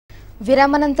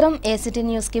విరామనంతరం ACT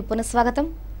news కి పునఃస్వాగతం.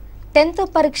 10th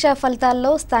పరీక్ష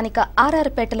ఫలితాల్లో స్థానిక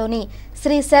ఆర్ఆర్పేటలోని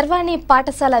శ్రీ శర్వాణి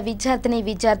పాఠశాల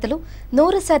విద్యార్థులు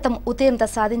 100% ఉత్తీర్ణత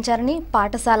సాధించారని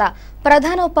పాఠశాల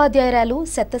ప్రధానోపాధ్యాయురాలు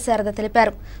సత్యశారద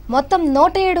తెలిపారు. మొత్తం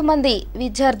 107 మంది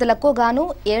విద్యార్థులకు గాను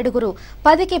 7గురు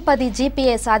 10కి 10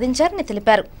 జీపీఏ సాధించారని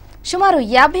తెలిపారు. సుమారు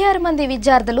 56 మంది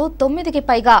విద్యార్థులు 9కి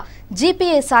పైగా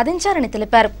జీపీఏ సాధించారని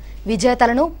తెలిపారు.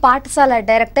 విజేతలను పాఠశాల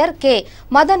డైరెక్టర్ కె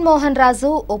మదన్ మోహన్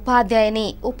రాజు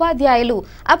ఉపాధ్యాయులు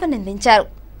అభినందించారు.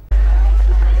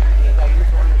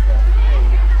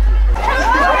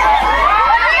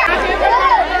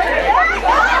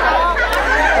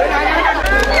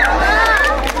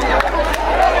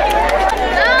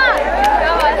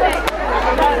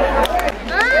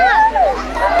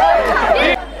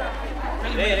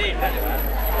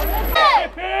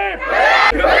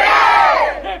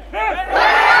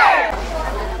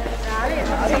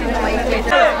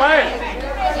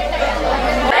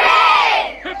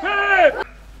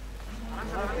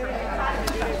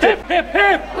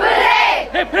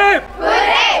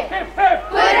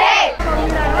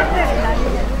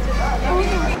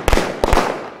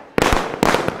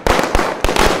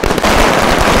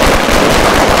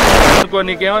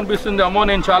 నీకేమనిపిస్తుంది? అమ్మో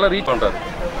నేను చాలా రీచ్ ఉంటారు,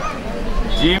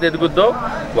 జీవితం ఎదుగుద్దో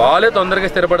వాళ్ళే తొందరగా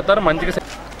స్థిరపడతారు, మంచిగా.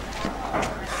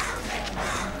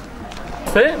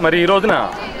 మరి ఈ రోజున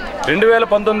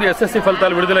 2019 ఎస్ఎస్సి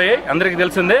ఫలితాలు విడుదలయ్యాయి, అందరికీ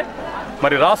తెలిసిందే.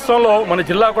 మరి రాష్ట్రంలో మన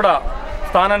జిల్లా కూడా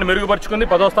స్థానాన్ని మెరుగుపరుచుకుంది,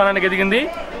 10వ స్థానానికి ఎదిగింది.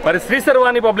 మరి Shri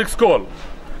sherwani public school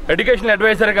education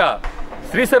అడ్వైజర్గా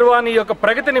Shri sherwani యొక్క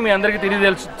ప్రగతిని మీ అందరికీ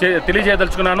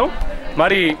తెలియజేయదలుచుకున్నాను.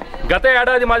 మరి గత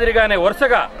ఏడాది మాదిరిగానే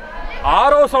వరుసగా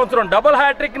 6వ సంవత్సరం డబుల్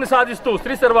హ్యాట్రిక్ ని సాధిస్తూ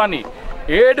శ్రీ శర్వాణి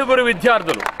 7గురు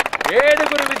విద్యార్థులు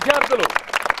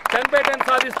 10/10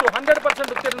 సాధిస్తూ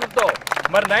 100% ఉత్తీర్ణతతో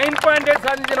మరి 9.8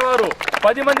 సాధించిన వారు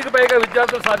 10 మందికి పైగా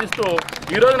విద్యార్థులు సాధిస్తూ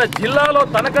ఈ రోజున జిల్లాలో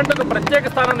తనకంటూ ప్రత్యేక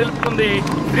స్థానం నిలుపుకుంది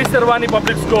శ్రీ శర్వాణి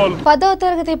పబ్లిక్ స్కూల్. 10వ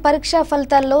తరగతి పరీక్షా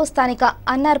ఫలితాల్లో స్థానిక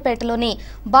అన్నార్పేటలోని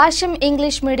భాష్యం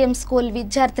ఇంగ్లీష్ మీడియం స్కూల్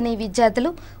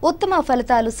విద్యార్థులు ఉత్తమ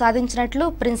ఫలితాలు సాధించినట్లు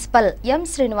ప్రిన్సిపల్ ఎం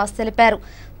శ్రీనివాస్ తెలిపారు.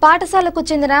 పాఠశాలకు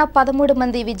చెందిన 13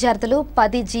 మంది విద్యార్థులు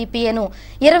 10 జీపీఏను,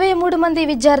 23 మంది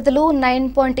విద్యార్థులు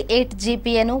 9.8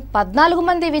 జీపీఏను, 14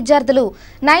 మంది విద్యార్థులు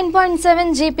 9.7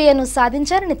 జీపీఏను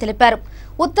సాధించారని తెలిపారు.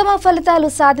 ఉత్తమ ఫలితాలు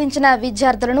సాధించిన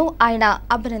విద్యార్థులను ఆయన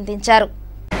అభినందించారు.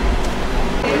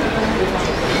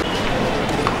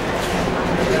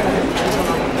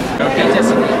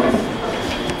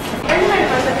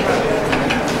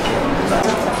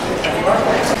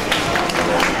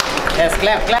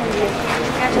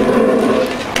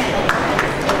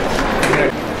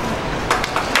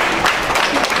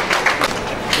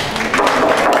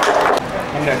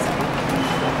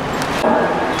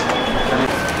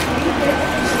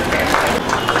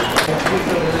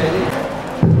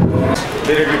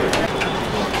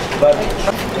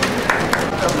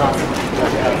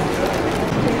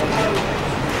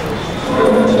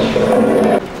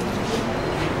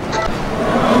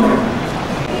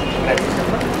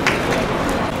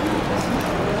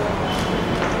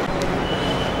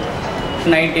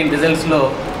 రిజల్ట్స్లో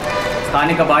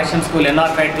స్థానిక భాష్యం స్కూల్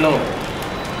ఎన్ఆర్పేటలో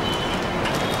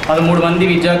 13 మంది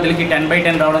విద్యార్థులకి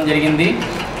 10/10 రావడం జరిగింది.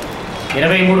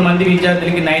 23 మంది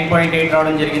విద్యార్థులకి 9.8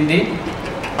 రావడం జరిగింది.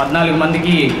 14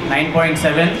 మందికి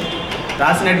 9.7.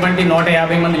 రాసినటువంటి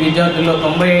 150 మంది విద్యార్థుల్లో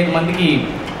 95 మందికి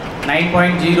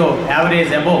 9.0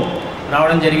 యావరేజ్ అబోవ్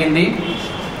రావడం జరిగింది.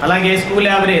 అలాగే స్కూల్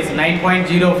యావరేజ్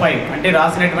 9.05, అంటే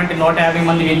రాసినటువంటి 150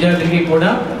 మంది విద్యార్థులకి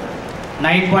కూడా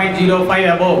 9.05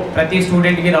 అబోవ్ ప్రతి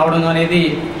స్టూడెంట్కి రావడం అనేది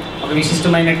ఒక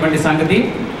విశిష్టమైనటువంటి సంగతి.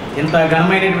 ఇంత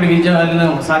ఘనమైనటువంటి విజయాలను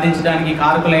సాధించడానికి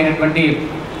కారకులైనటువంటి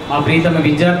మా ప్రీతమ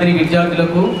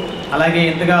విద్యార్థులకు, అలాగే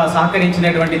ఇంతగా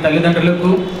సహకరించినటువంటి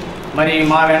తల్లిదండ్రులకు, మరి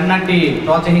మా వెన్నంటి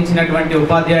ప్రోత్సహించినటువంటి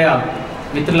ఉపాధ్యాయ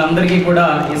మిత్రులందరికీ కూడా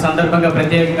ఈ సందర్భంగా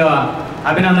ప్రత్యేకంగా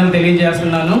అభినందనలు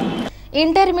తెలియజేస్తున్నాను.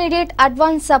 ఇంటర్మీడియట్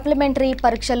అడ్వాన్స్ సప్లిమెంటరీ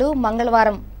పరీక్షలు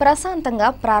మంగళవారం ప్రశాంతంగా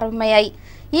ప్రారంభమయ్యాయి.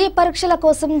 ఈ పరీక్షల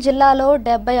కోసం జిల్లాలో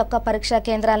 71 పరీక్షా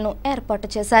కేంద్రాలను ఏర్పాటు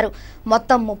చేశారు.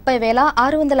 మొత్తం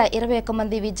 30,621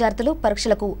 మంది విద్యార్థులు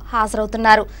పరీక్షలకు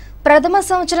హాజరవుతున్నారు. ప్రథమ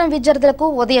సంవత్సరం విద్యార్థులకు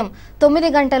ఉదయం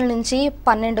 9 గంటల నుంచి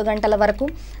 12 గంటల వరకు,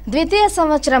 ద్వితీయ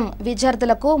సంవత్సరం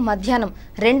విద్యార్థులకు మధ్యాహ్నం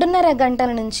 2:30 గంటల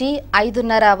నుంచి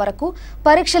 5:30 వరకు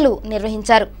పరీక్షలు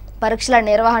నిర్వహించారు. పరీక్షల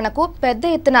నిర్వహణకు పెద్ద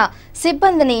ఎత్తున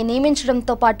సిబ్బందిని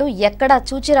నియమించడంతో పాటు ఎక్కడా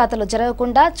చూచిరాతలు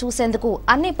జరగకుండా చూసేందుకు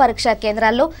అన్ని పరీక్షా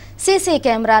కేంద్రాల్లో సీసీ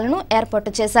కెమెరాలను ఏర్పాటు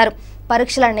చేశారు.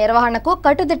 పరీక్షల నిర్వహణకు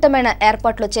కట్టుదిట్టమైన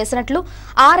ఏర్పాట్లు చేసినట్లు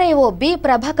ఆర్ఐఓ బి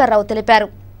ప్రభాకర్ రావు తెలిపారు.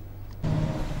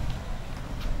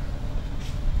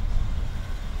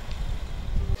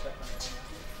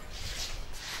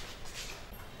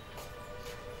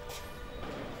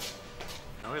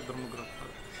 ఇద్దరు ముగ్గురు వస్తారు.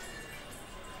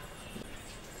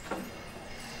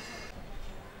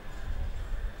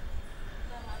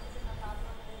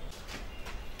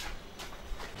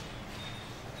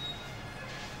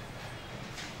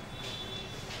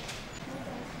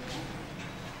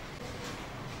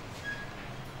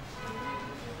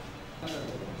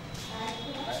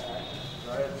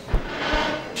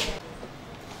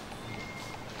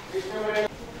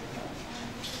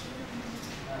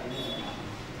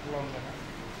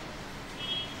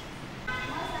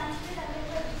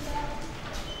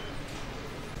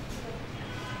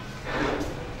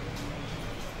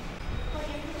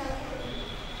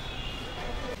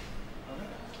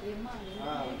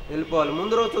 వెళ్ళిపోవాలి.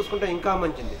 ముందు రోజు చూసుకుంటే ఇంకా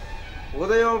మంచిది.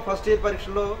 ఉదయం ఫస్ట్ ఇయర్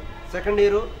పరీక్షలు సెకండ్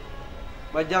ఇయర్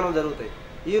మధ్యాహ్నం జరుగుతాయి.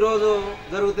 ఈ రోజు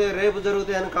జరుగుతాయి, రేపు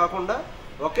జరుగుతాయి అని కాకుండా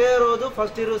ఒకే రోజు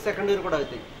ఫస్ట్ ఇయర్ సెకండ్ ఇయర్ కూడా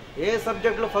అవుతాయి. ఏ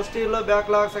సబ్జెక్టులో ఫస్ట్ ఇయర్లో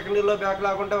బ్యాక్లాగ్, సెకండ్ ఇయర్లో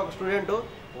బ్యాక్లాగ్ ఉంటే ఒక స్టూడెంట్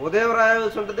ఉదయం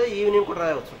రాయవలసి ఉంటుంది, ఈవినింగ్ కూడా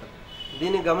రాయవలసి ఉంటుంది.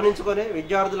 దీన్ని గమనించుకొని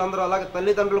విద్యార్థులందరూ అలాగే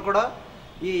తల్లిదండ్రులు కూడా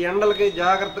ఈ ఎండలకి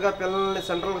జాగ్రత్తగా పిల్లల్ని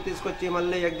సెంటర్కి తీసుకొచ్చి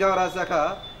మళ్ళీ ఎగ్జామ్ రాశాక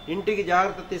ఇంటికి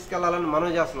జాగ్రత్త తీసుకెళ్లాలని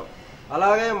మనవి చేస్తున్నాం.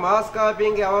 అలాగే మాస్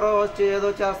కాపీయింగ్ ఎవరో వచ్చి ఏదో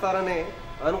చేస్తారని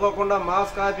అనుకోకుండా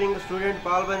మాస్ కాపీయింగ్ స్టూడెంట్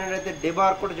పాల్గొనేటైతే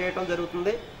డిబార్ కూడా చేయడం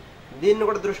జరుగుతుంది. దీన్ని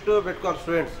కూడా దృష్టిలో పెట్టుకోవాలి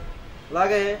స్టూడెంట్స్.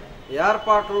 అలాగే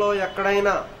ఏర్పాట్లలో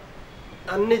ఎక్కడైనా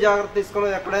అన్ని జాగ్రత్త తీసుకుని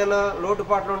ఎక్కడైనా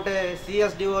లోటుపాట్లు ఉంటే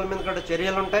సిఎస్డిఓల మీద కూడా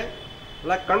చర్యలు ఉంటాయి.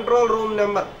 అలాగే కంట్రోల్ రూమ్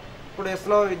నెంబర్ ఇప్పుడు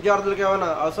ఇస్తున్నాం. విద్యార్థులకు ఏమైనా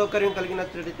అసౌకర్యం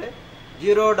కలిగినట్లయితే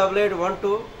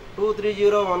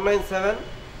 08812230197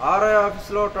 ఆర్ఐ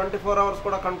ఆఫీస్లో 24 hours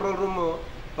కూడా కంట్రోల్ రూమ్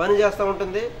పనిచేస్తూ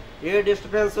ఉంటుంది. ఏ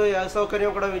డిస్టర్బెన్స్, ఏ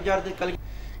అసౌకర్యం కూడా విద్యార్థికి కలిగి.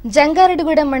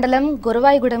 జంగారెడ్డిగూడెం మండలం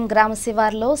గురువాయిగూడెం గ్రామ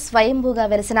శివార్లో స్వయంభూగా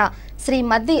వెలిసిన శ్రీ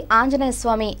మద్ది ఆంజనేయ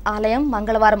స్వామి ఆలయం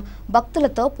మంగళవారం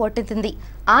భక్తులతో పోటెత్తింది.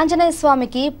 ఆంజనేయ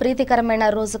స్వామికి ప్రీతికరమైన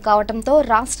రోజు కావడంతో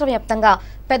రాష్ట్ర వ్యాప్తంగా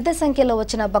పెద్ద సంఖ్యలో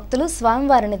వచ్చిన భక్తులు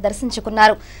స్వామివారిని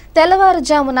దర్శించుకున్నారు.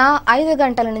 తెల్లవారుజామున 5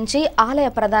 గంటల నుంచి ఆలయ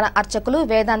ప్రధాన అర్చకులు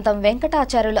వేదాంతం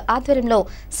వెంకటాచార్యుల ఆధ్వర్యంలో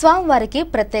స్వామివారికి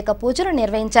ప్రత్యేక పూజలు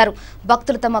నిర్వహించారు.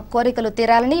 భక్తులు తమ కోరికలు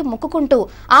తీరాలని మొక్కుకుంటూ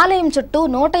ఆలయం చుట్టూ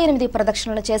 108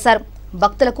 ప్రదక్షిణలు చేశారు.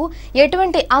 భక్తులకు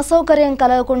ఎటువంటి అసౌకర్యం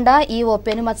కలగకుండా ఈవో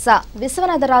పెనుమత్స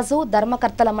విశ్వనాథరాజు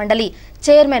ధర్మకర్తల మండలి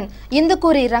చైర్మన్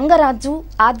ఇందుకూరి రంగరాజు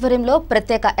ఆధ్వర్యంలో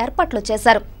ప్రత్యేక ఏర్పాట్లు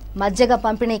చేశారు. మజ్జిగ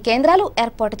పంపిణీ కేంద్రాలు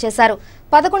ఏర్పాటు చేశారు.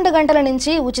 11 గంటల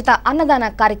నుంచి ఉచిత అన్నదాన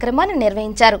కార్యక్రమాన్ని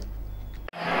నిర్వహించారు.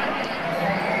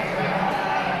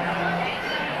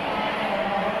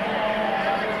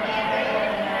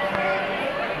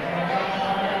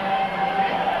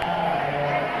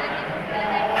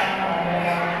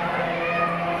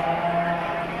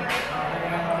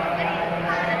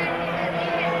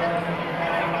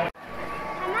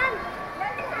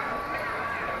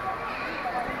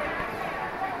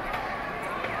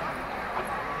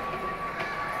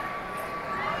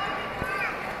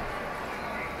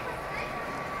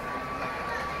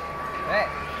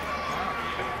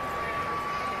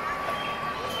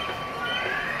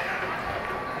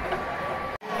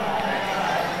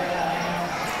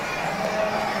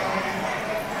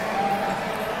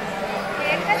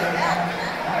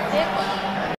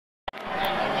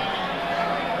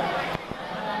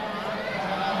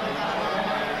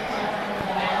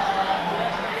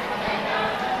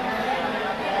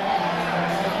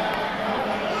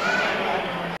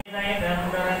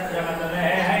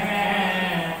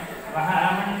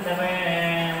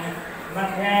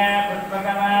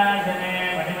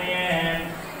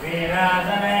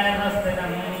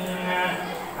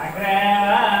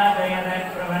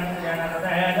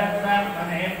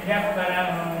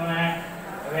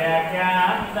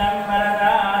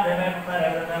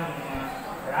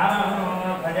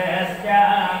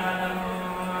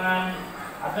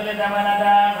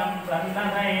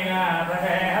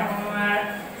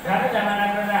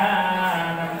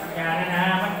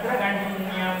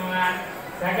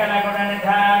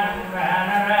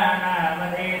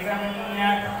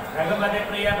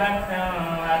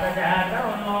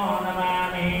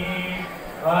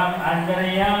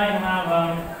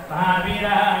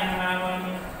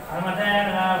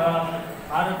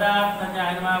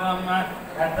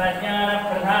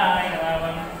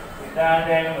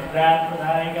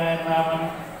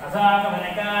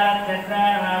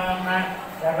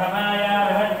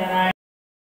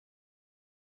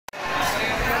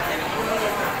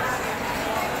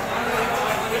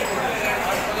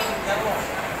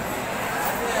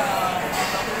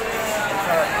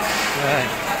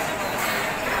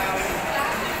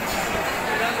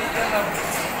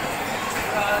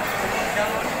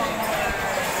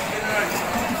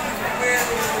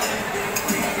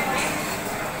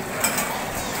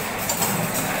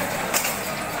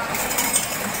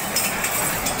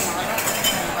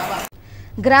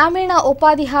 గ్రామీణ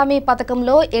ఉపాధి హామీ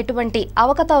పథకంలో ఎటువంటి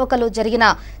అవకతవకలు జరిగినా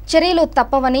చర్యలు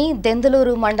తప్పవని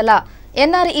దెందులూరు మండల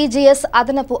ఎన్ఆర్ఈజీఎస్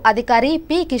అదనపు అధికారి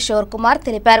పి కిషోర్ కుమార్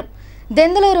తెలిపారు.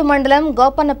 దెందులూరు మండలం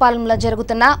గోపన్నపాలెంలో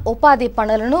జరుగుతున్న ఉపాధి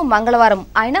పనులను మంగళవారం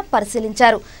ఆయన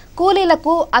పరిశీలించారు.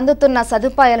 కూలీలకు అందుతున్న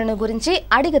సదుపాయాలను గురించి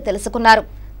అడిగి తెలుసుకున్నారు.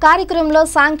 కార్యక్రమంలో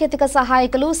సాంకేతిక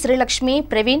సహాయకులు శ్రీలక్ష్మి,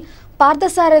 ప్రవీణ్,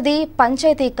 పార్థసారథి,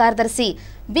 పంచాయతీ కార్యదర్శి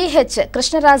బిహెచ్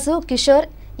కృష్ణరాజు, కిషోర్,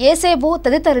 ఏసేబు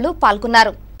తదితరులు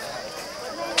పాల్గొన్నారు.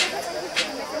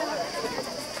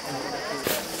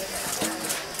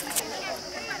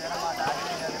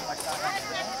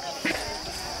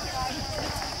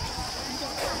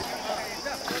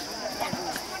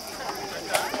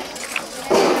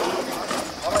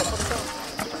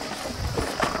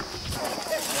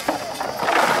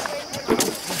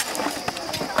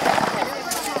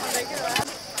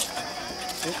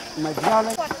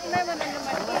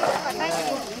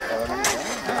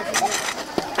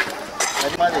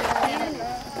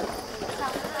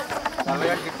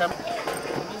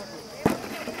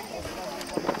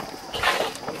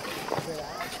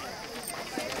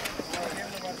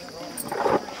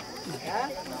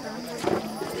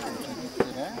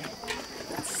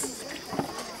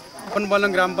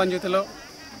 గోపన్నపాలెం గ్రామ పంచాయతీలో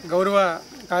గౌరవ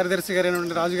కార్యదర్శి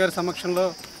గారైనటువంటి రాజుగారి సమక్షంలో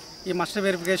ఈ మస్టర్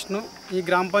వెరిఫికేషను, ఈ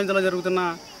గ్రామ పంచాయతీలో జరుగుతున్న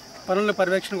పనుల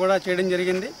పర్యవేక్షణ కూడా చేయడం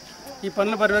జరిగింది. ఈ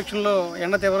పనుల పర్యవేక్షణలో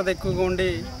ఎండ తీవ్రత ఎక్కువగా ఉండి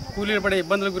కూలీలు పడే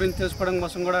ఇబ్బందుల గురించి తెలుసుకోవడం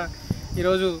కోసం కూడా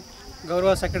ఈరోజు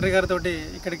గౌరవ సెక్రటరీ గారితో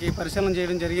ఇక్కడికి పరిశీలన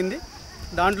చేయడం జరిగింది.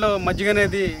 దాంట్లో మజ్జిగ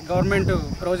అనేది గవర్నమెంట్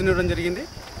ప్రొవిజన్ ఇవ్వడం జరిగింది.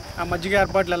 ఆ మజ్జిగ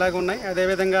ఏర్పాట్లు ఎలాగ ఉన్నాయి,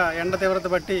 అదేవిధంగా ఎండ తీవ్రత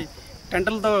బట్టి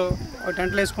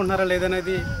టెంట్లు వేసుకుంటున్నారా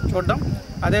లేదనేది చూడడం,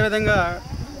 అదేవిధంగా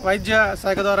వైద్య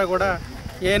శాఖ ద్వారా కూడా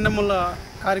ఏఎన్ఎంల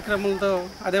కార్యక్రమాలతో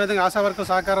అదేవిధంగా ఆశా వర్కర్ల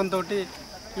సహకారంతో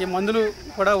ఈ మందులు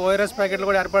కూడా ఓఆర్ఎస్ ప్యాకెట్లు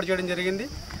కూడా ఏర్పాటు చేయడం జరిగింది.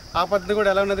 ఆ పద్ధతి కూడా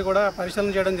ఎలా ఉన్నది కూడా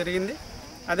పరిశీలన చేయడం జరిగింది.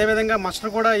 అదేవిధంగా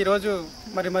మస్టర్ కూడా ఈరోజు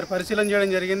మరి పరిశీలన చేయడం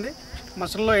జరిగింది.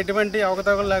 మస్టర్లో ఎటువంటి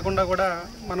అవకతవకలు లేకుండా కూడా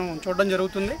మనం చూడడం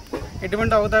జరుగుతుంది.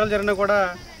 ఎటువంటి అవకతవకలు జరిగినా కూడా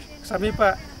సమీప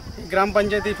గ్రామ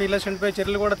పంచాయతీ ఫీల్డ్ అసిస్టెంట్పై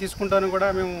చర్యలు కూడా తీసుకుంటామని కూడా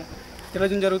మేము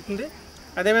తెలియజేయడం జరుగుతుంది.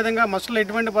 అదేవిధంగా మస్టర్లో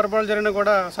ఎటువంటి పొరపాటు జరిగినా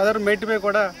కూడా సదరు మేటిపై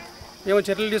కూడా మేము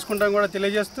చర్యలు తీసుకుంటాం కూడా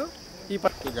తెలియజేస్తూ ఈ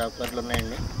జాబ్ కార్డులు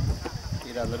ఉన్నాయండి.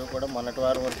 వీరందరూ కూడా మొన్నటి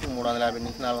వారం వరకు 350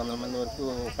 నుంచి 400 మంది వరకు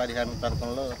ఉపాధి హామీ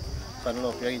పథకంలో పనులు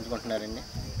ఉపయోగించుకుంటున్నారండి.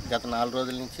 గత 4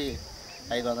 రోజుల నుంచి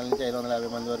 500 నుంచి 550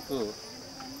 మంది వరకు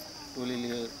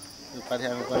కూలీలు ఉపాధి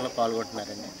హామీ పనుల్లో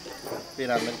పాల్గొంటున్నారండి.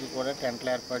 వీరందరికీ కూడా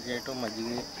టెంట్లు ఏర్పాటు చేయటం, మజ్జిగ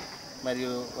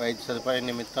మరియు వైద్య సదుపాయం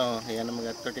నిమిత్తం ఏఎన్ఎం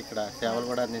గారితో ఇక్కడ సేవలు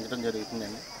కూడా అందించడం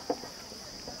జరుగుతుందండి.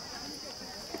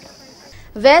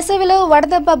 వేసవిలో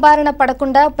వడదెబ్బ బారిన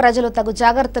పడకుండా ప్రజలు తగు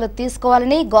జాగ్రత్తలు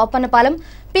తీసుకోవాలని గోపన్నపాలెం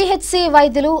పిహెచ్సి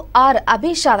వైద్యులు ఆర్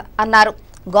అభిషాద్ అన్నారు.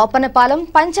 గోపన్నపాలెం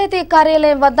పంచాయతీ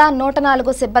కార్యాలయం వద్ద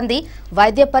 104 సిబ్బంది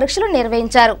వైద్య పరీక్షలు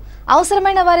నిర్వహించారు.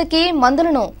 అవసరమైన వారికి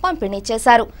మందులను పంపిణీ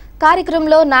చేశారు.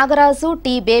 కార్యక్రమంలో నాగరాజు,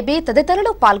 టీ బేబీ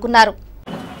తదితరులు పాల్గొన్నారు.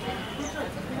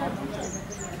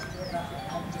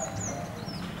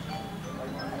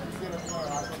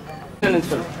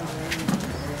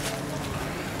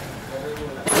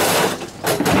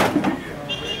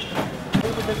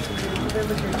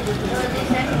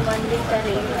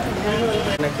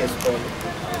 చేసుకోవాలి.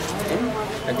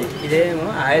 అది ఇదేమో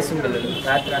ఆయాసం పిల్లలు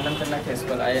రాత్రి అన్నం తిన్నా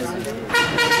చేసుకోవాలి. ఆయాసం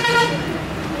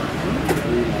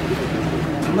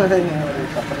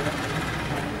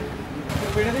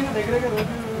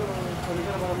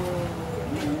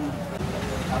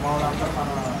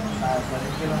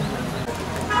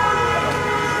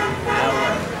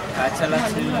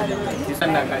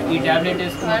ఈ టాబ్లెట్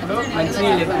వేసుకున్నప్పుడు మంచి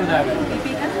నీళ్ళు ఎక్కువ తాగాలి.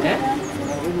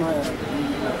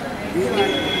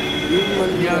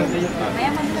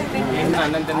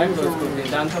 అన్నం తిన్నాక చూసుకుంటుంది.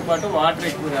 దాంతోపాటు వాటర్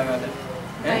ఎక్కువ తాగాలి.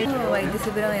 వైద్య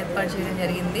శిబిరం ఏర్పాటు చేయడం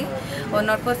జరిగింది.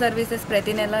 104 సర్వీసెస్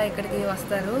ప్రతి నెల ఇక్కడికి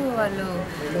వస్తారు. వాళ్ళు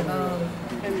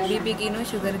బీపీకిను,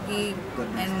 షుగర్కి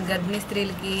అండ్ గర్భిణీ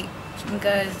స్త్రీలకి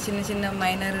ఇంకా చిన్న చిన్న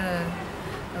మైనర్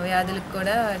వ్యాధులకు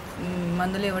కూడా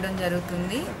మందులు ఇవ్వడం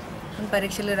జరుగుతుంది.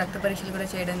 పరీక్షలు, రక్త పరీక్షలు కూడా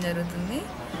చేయడం జరుగుతుంది.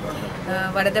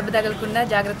 వడదెబ్బ తగలకుండా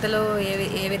జాగ్రత్తలు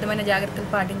ఏ విధమైన జాగ్రత్తలు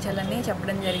పాటించాలని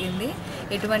చెప్పడం జరిగింది.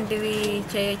 ఎటువంటివి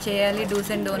చేయాలి,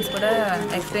 డూస్ అండ్ డోన్స్ కూడా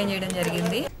ఎక్స్ప్లెయిన్ చేయడం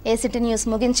జరిగింది. ఏసిటీ న్యూస్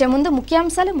ముగించే ముందు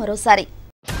ముఖ్యాంశాలు మరోసారి.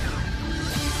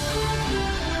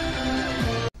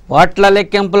 ఓట్ల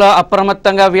లెక్కింపులో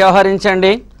అప్రమత్తంగా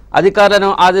వ్యవహరించండి,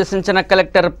 అధికారులను ఆదేశించిన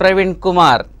కలెక్టర్ ప్రవీణ్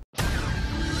కుమార్.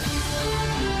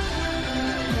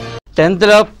 10th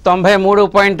లో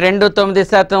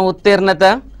 93.29% ఉత్తీర్ణత,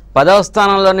 10వ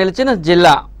స్థానంలో నిలిచిన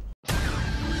జిల్లా.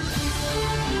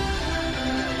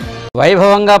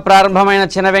 వైభవంగా ప్రారంభమైన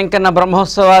చిన వెంకన్న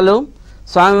బ్రహ్మోత్సవాలు,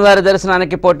 స్వామివారి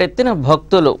దర్శనానికి పోటెత్తిన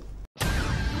భక్తులు.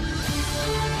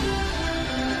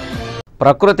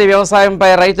 ప్రకృతి వ్యవసాయంపై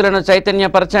రైతులను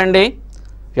చైతన్యపరచండి.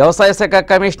 వ్యవసాయ శాఖ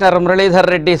కమిషనర్ మురళీధర్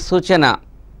రెడ్డి సూచన.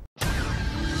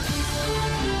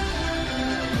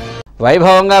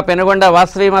 వైభవంగా పెనుగొండ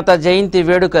వాసవిమాత జయంతి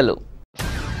వేడుకలు.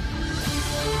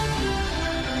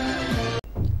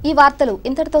 ఈ వార్తలు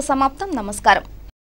ఇంతటితో సమాప్తం. నమస్కారం.